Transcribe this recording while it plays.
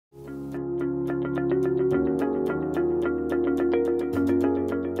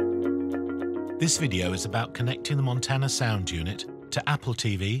This video is about connecting the Montana sound unit to Apple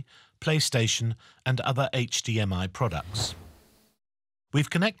TV, PlayStation and other HDMI products. We've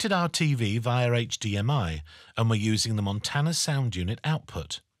connected our TV via HDMI and we're using the Montana sound unit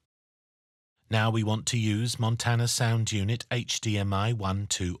output. Now we want to use Montana sound unit HDMI 1,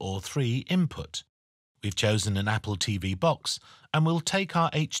 2 or 3 input. We've chosen an Apple TV box and we'll take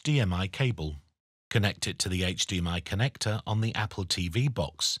our HDMI cable, connect it to the HDMI connector on the Apple TV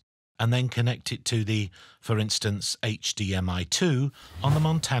box, and then connect it to the, for instance, HDMI 2 on the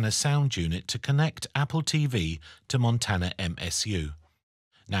Montana sound unit to connect Apple TV to Montana MSU.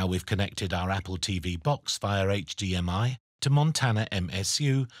 Now we've connected our Apple TV box via HDMI to Montana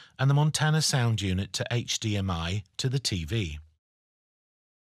MSU and the Montana sound unit to HDMI to the TV.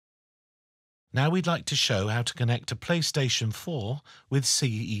 Now we'd like to show how to connect a PlayStation 4 with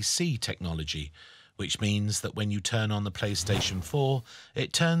CEC technology, which means that when you turn on the PlayStation 4,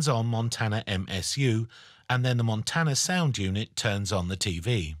 it turns on Montana MSU and then the Montana sound unit turns on the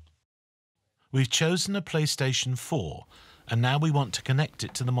TV. We've chosen a PlayStation 4 and now we want to connect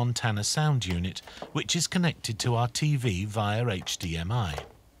it to the Montana sound unit, which is connected to our TV via HDMI.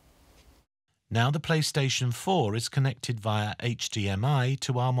 Now the PlayStation 4 is connected via HDMI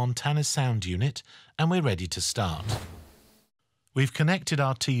to our Montana sound unit and we're ready to start. We've connected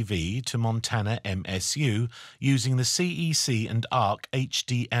our TV to Montana MSU using the CEC and ARC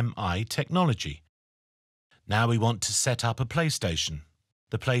HDMI technology. Now we want to set up a PlayStation.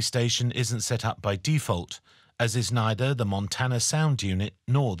 The PlayStation isn't set up by default, as is neither the Montana sound unit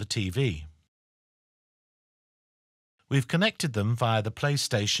nor the TV. We've connected them via the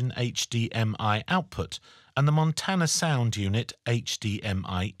PlayStation HDMI output and the Montana sound unit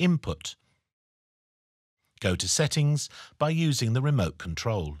HDMI input. Go to Settings by using the remote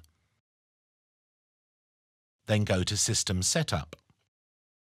control. Then go to System Setup.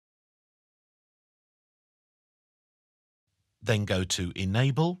 Then go to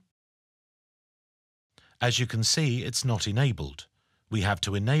Enable. As you can see, it's not enabled. We have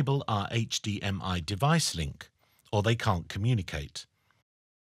to enable our HDMI device link, or they can't communicate.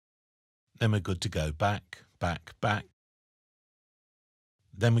 Then we're good to go back.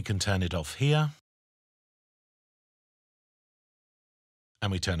 Then we can turn it off here.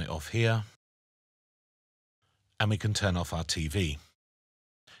 And we turn it off here. And we can turn off our TV.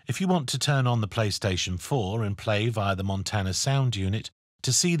 If you want to turn on the PlayStation 4 and play via the Montana sound unit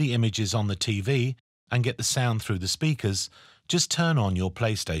to see the images on the TV and get the sound through the speakers, just turn on your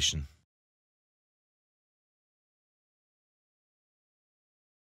PlayStation.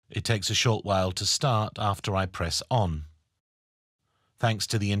 It takes a short while to start after I press on. Thanks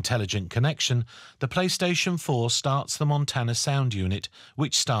to the intelligent connection, the PlayStation 4 starts the Montana sound unit,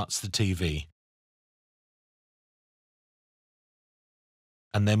 which starts the TV.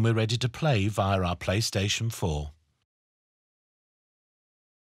 And then we're ready to play via our PlayStation 4.